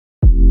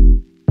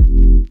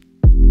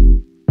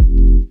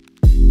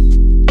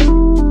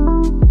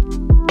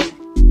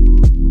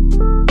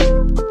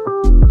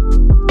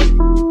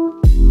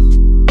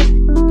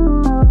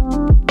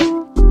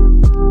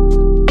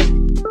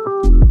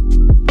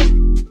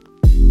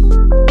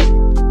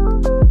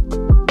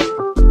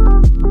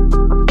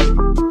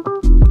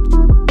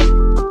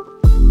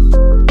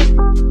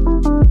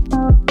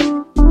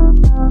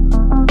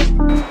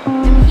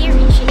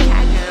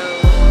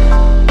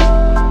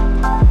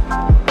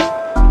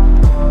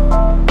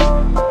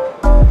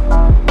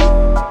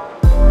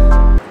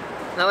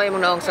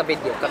Naong sa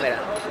video, camera.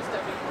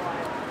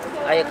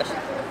 Ayaw kasi.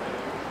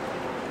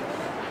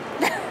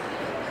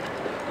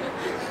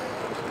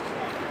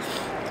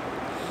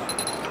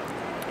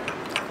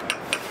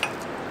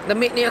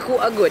 Damit niya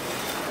ako agad.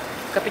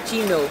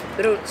 Cappuccino.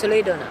 Pero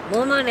saloy daw na.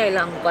 Muma na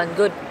ilang pan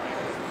good.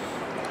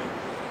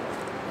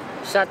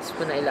 Shots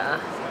po na ila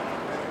ah.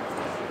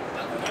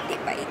 Hindi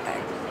pa ita.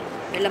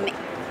 Nalami.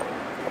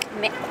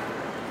 Me.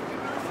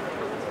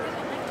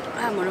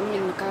 Mo naman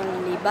yung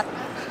nakalalibat.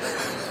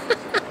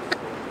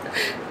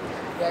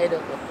 Gaya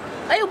daw po.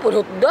 Ayaw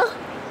purot daw.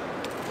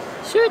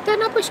 Sure,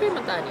 tana pa sure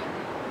matani.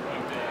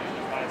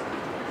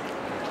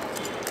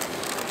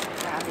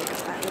 Grabe ka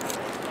tayo.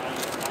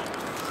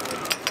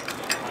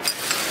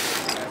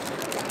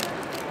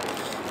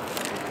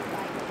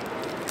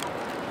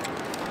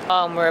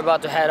 We're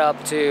about to head up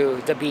to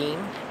the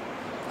Bean.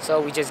 So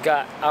we just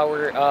got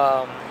our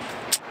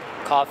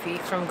coffee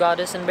from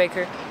Goddess and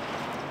Baker.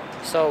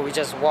 So we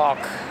just walk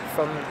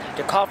from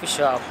the coffee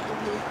shop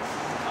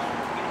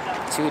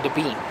to the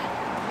Bean.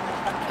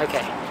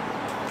 Okay,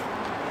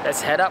 let's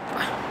head up.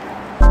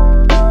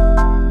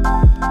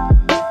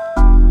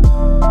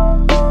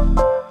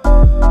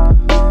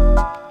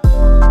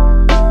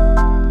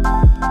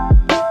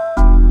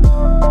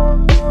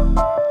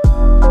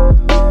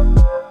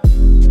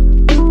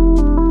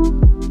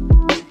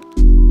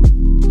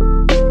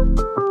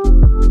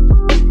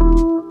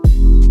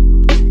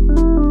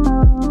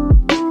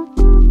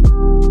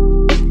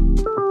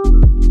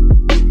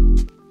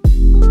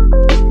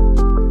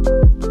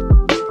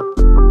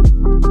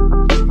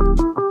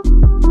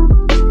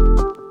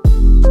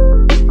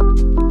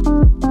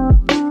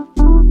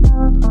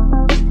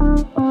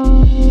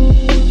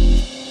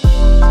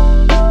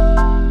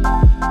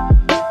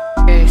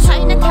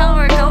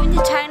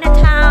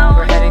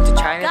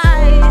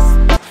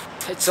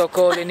 It's so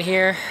cold in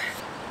here.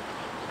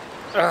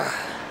 God.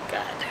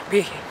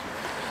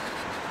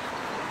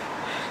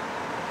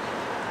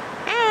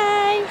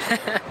 Hi.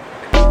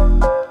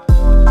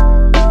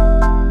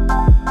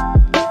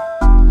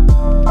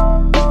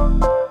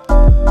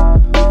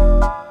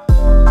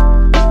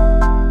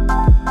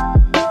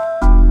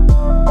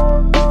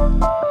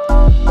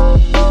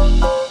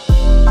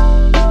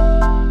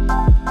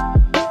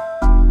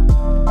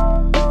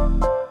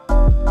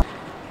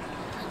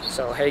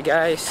 So hey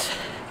guys.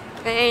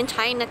 We're in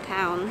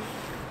Chinatown,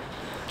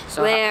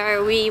 So,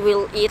 where we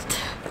will eat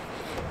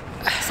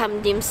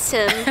some dim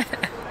sum,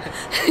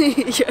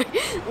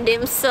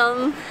 dim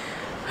sum,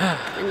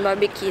 and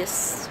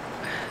barbecues.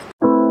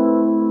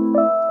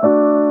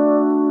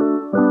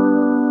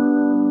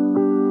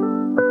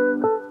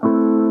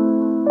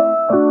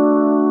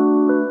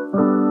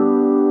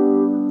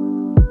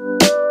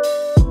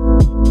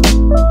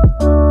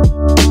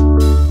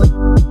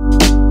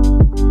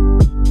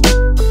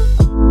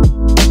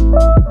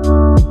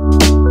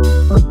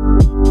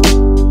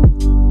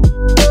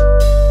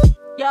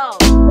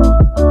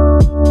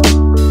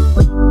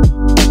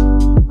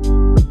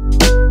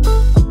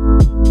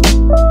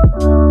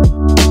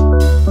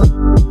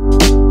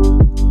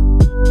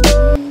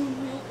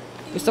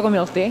 gusto ko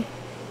milk tea?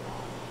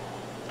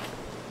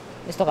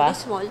 Gusto ka?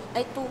 Small.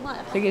 Ay, 2 nga.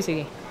 Sige,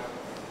 sige.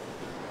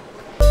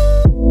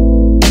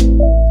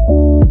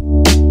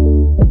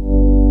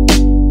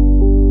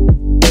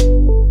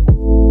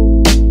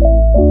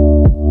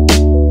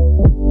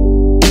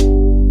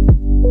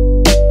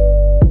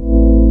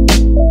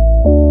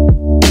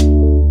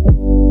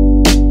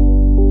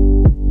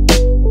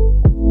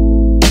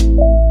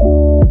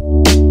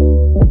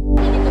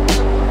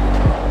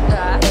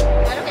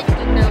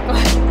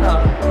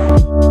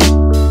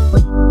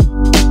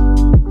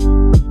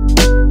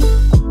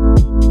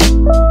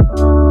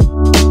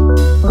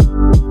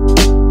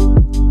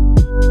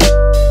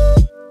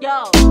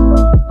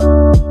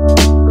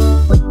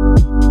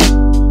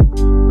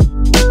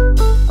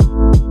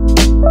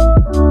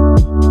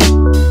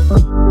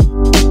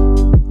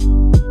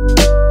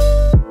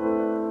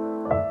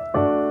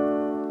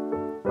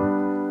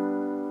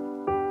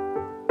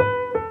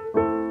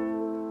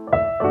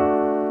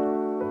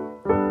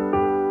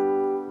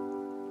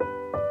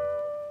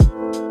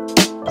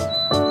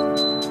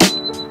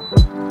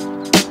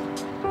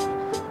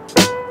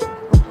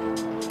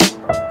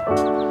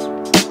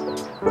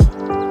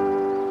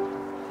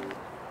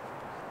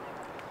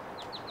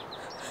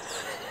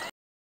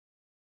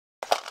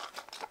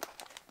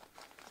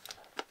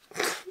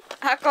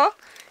 Ako?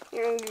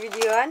 Yung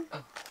videoan?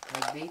 Oh,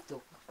 nag-date ko.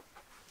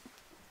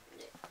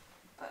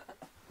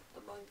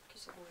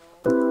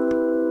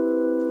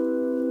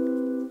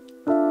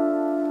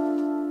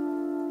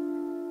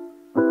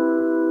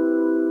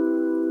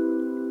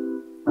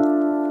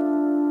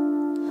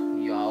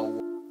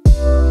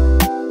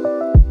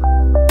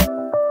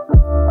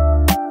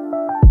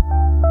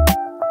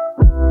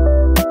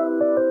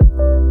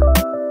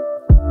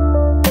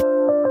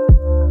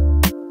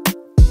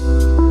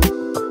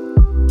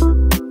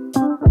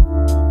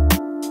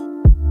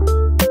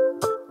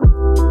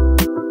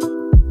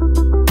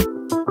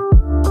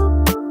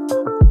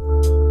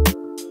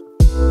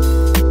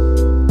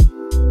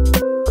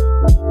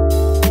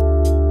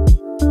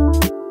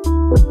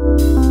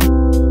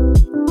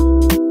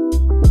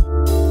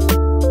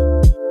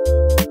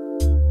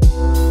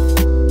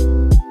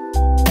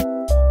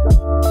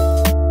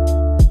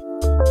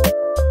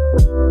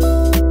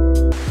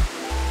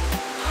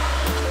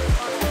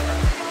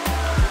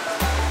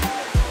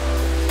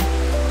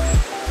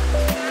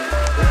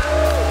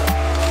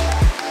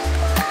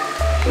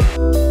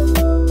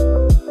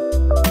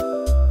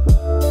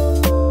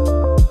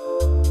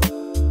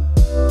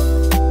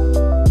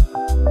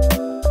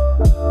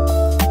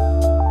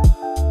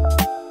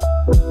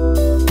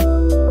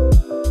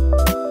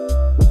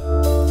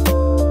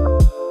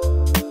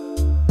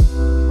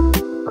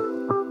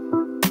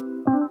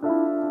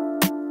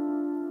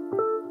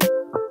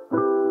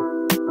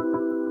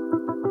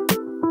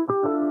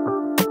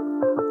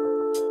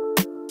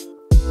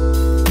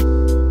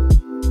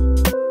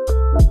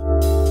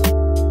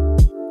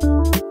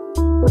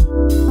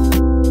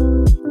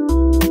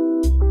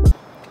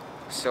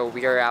 So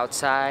we are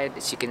outside,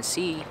 as you can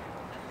see.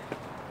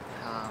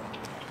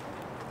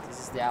 This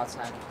is the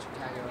outside of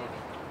Chicago.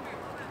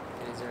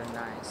 It is very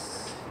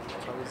nice,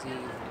 cozy,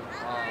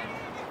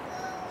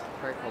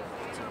 very cool.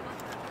 So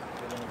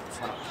we're going to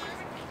try.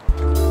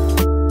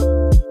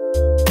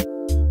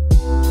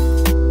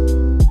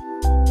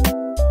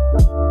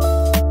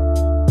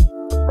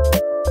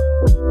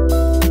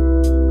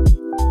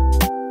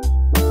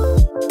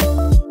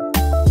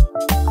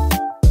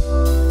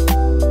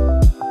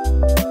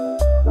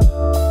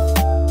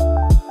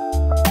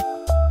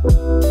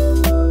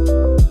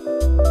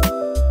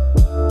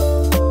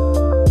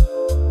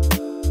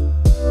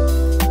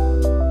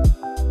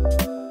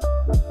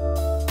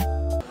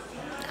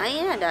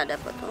 Ayun na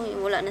dapat.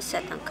 Wala na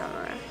set ang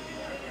camera.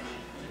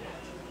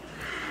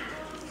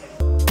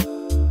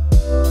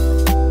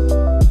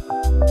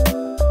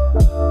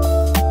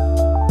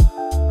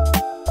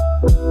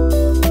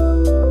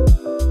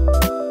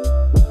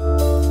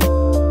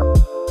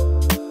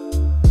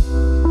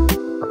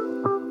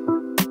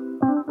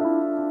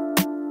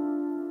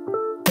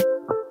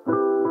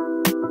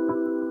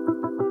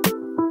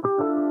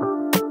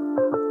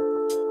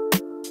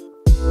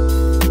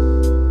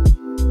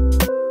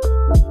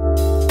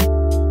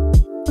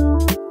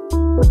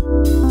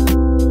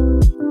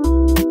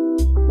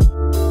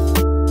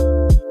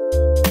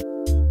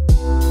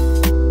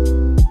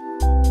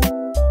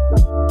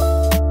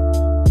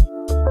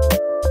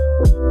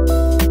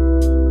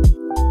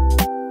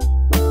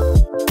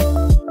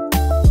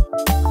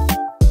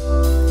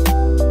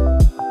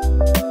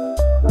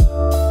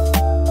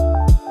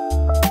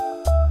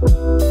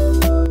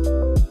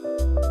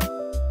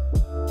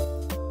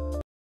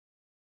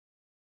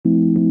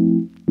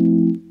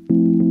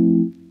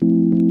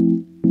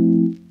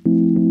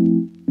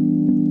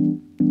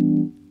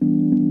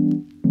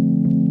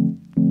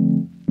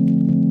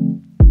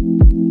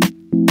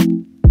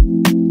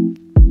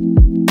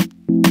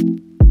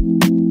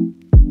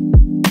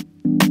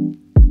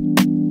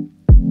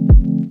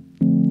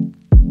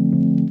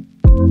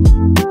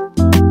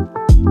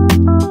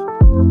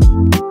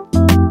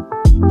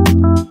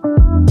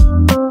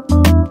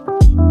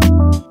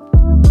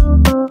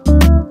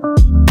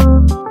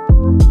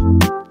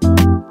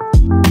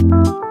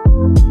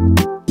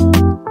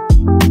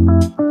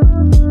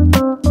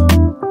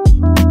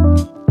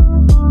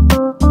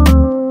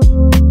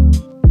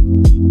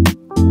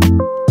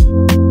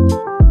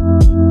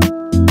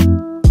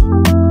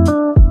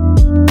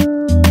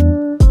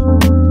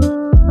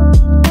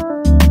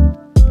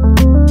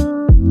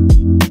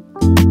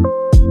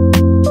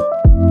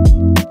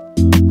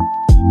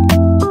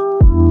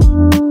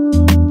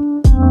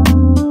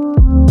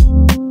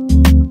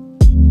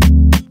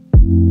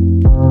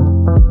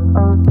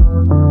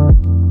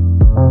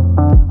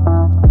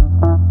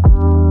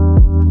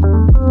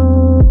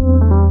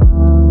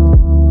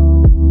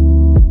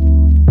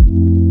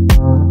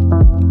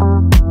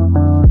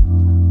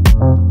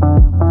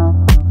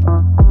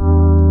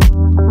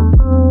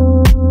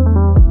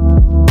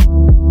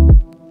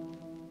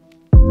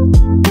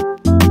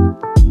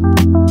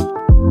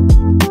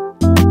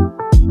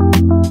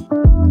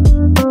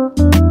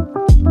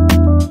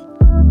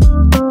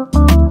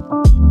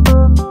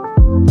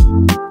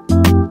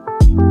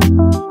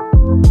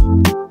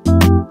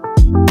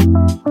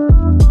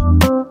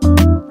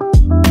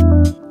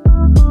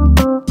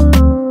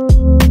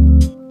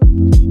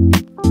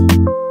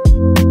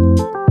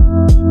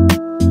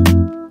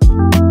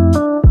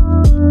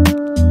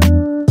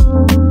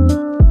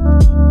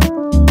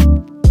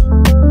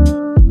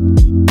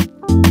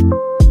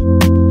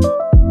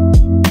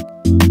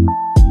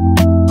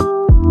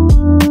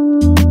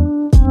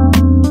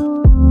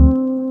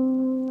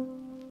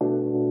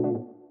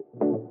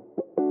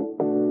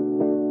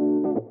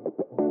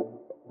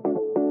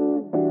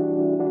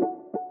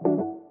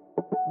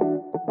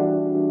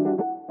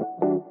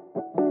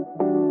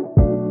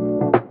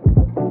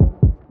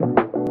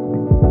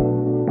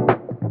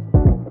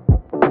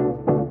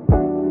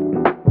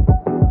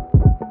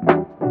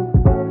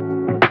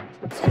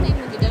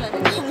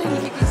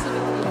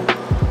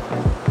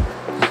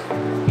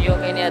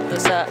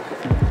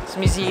 Sa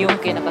museum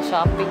kay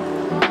naka-shopping.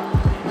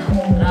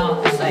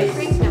 Now, size.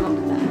 Okay.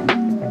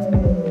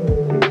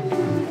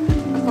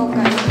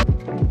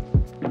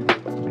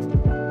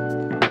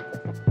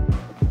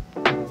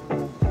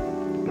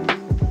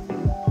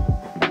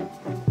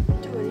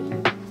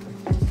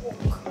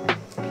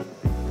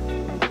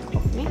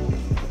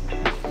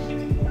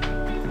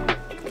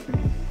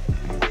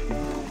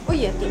 Oh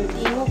ya,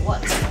 tingting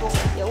what?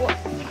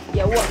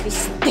 Ya what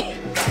piste.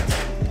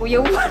 Oh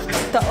ya what?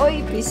 Ta oi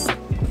piste.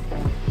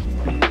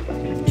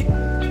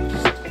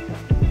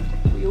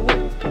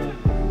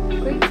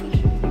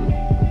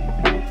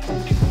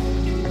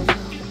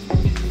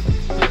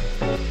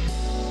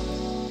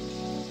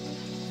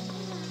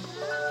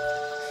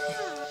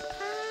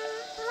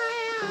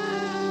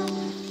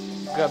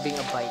 Grabbing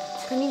a bite.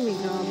 Kaning may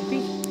grabe.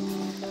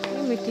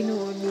 Kaning may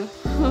tinuod na.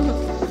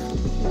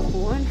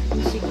 Kuhan,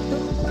 insekto.